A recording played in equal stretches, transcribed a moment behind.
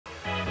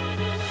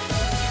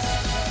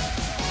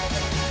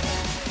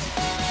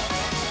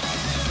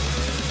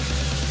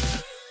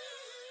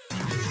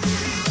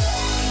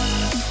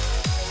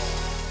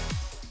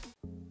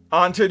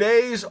On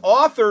today's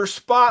Author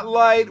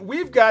Spotlight,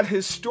 we've got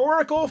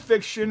historical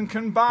fiction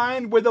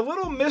combined with a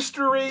little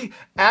mystery,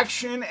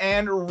 action,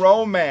 and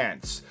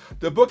romance.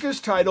 The book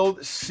is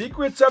titled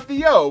Secrets of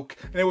the Oak,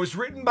 and it was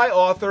written by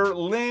author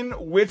Lynn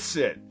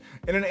Whitsitt.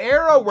 In an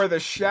era where the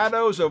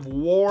shadows of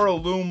war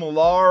loom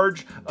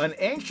large, an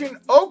ancient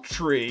oak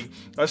tree,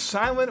 a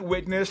silent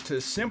witness to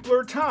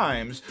simpler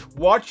times,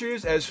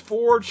 watches as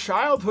four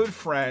childhood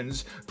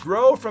friends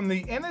grow from the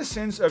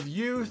innocence of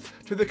youth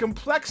to the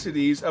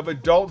complexities of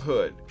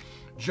adulthood.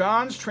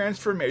 John's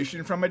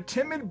transformation from a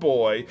timid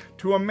boy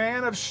to a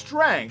man of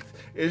strength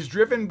is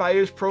driven by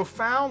his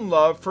profound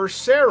love for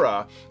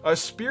Sarah, a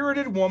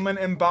spirited woman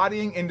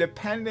embodying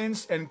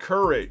independence and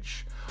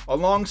courage.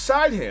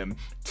 Alongside him,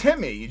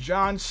 Timmy,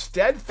 John's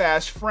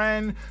steadfast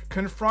friend,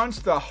 confronts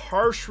the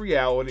harsh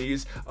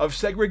realities of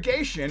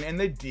segregation in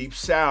the Deep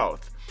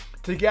South.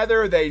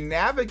 Together, they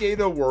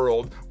navigate a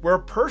world where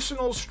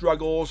personal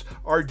struggles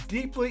are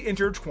deeply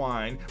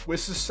intertwined with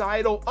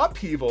societal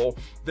upheaval,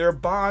 their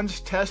bonds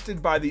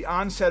tested by the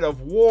onset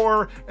of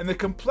war and the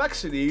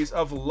complexities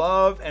of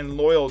love and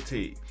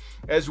loyalty.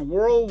 As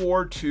World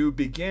War II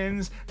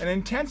begins and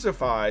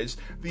intensifies,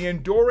 the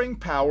enduring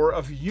power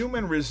of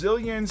human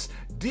resilience,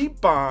 deep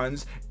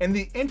bonds, and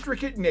the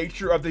intricate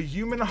nature of the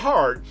human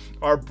heart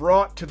are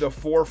brought to the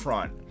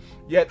forefront.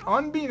 Yet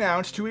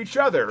unbeknownst to each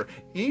other,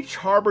 each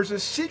harbors a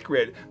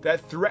secret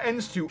that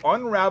threatens to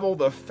unravel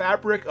the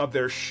fabric of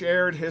their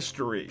shared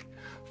history.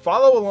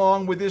 Follow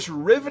along with this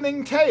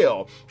riveting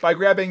tale by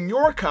grabbing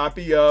your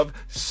copy of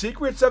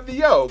Secrets of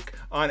the Oak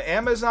on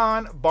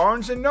Amazon,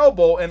 Barnes &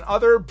 Noble, and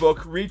other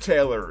book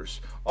retailers.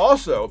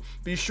 Also,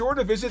 be sure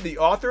to visit the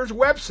author's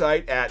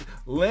website at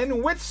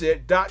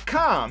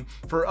lynnwhitsitt.com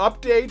for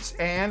updates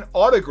and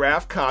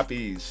autographed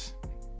copies.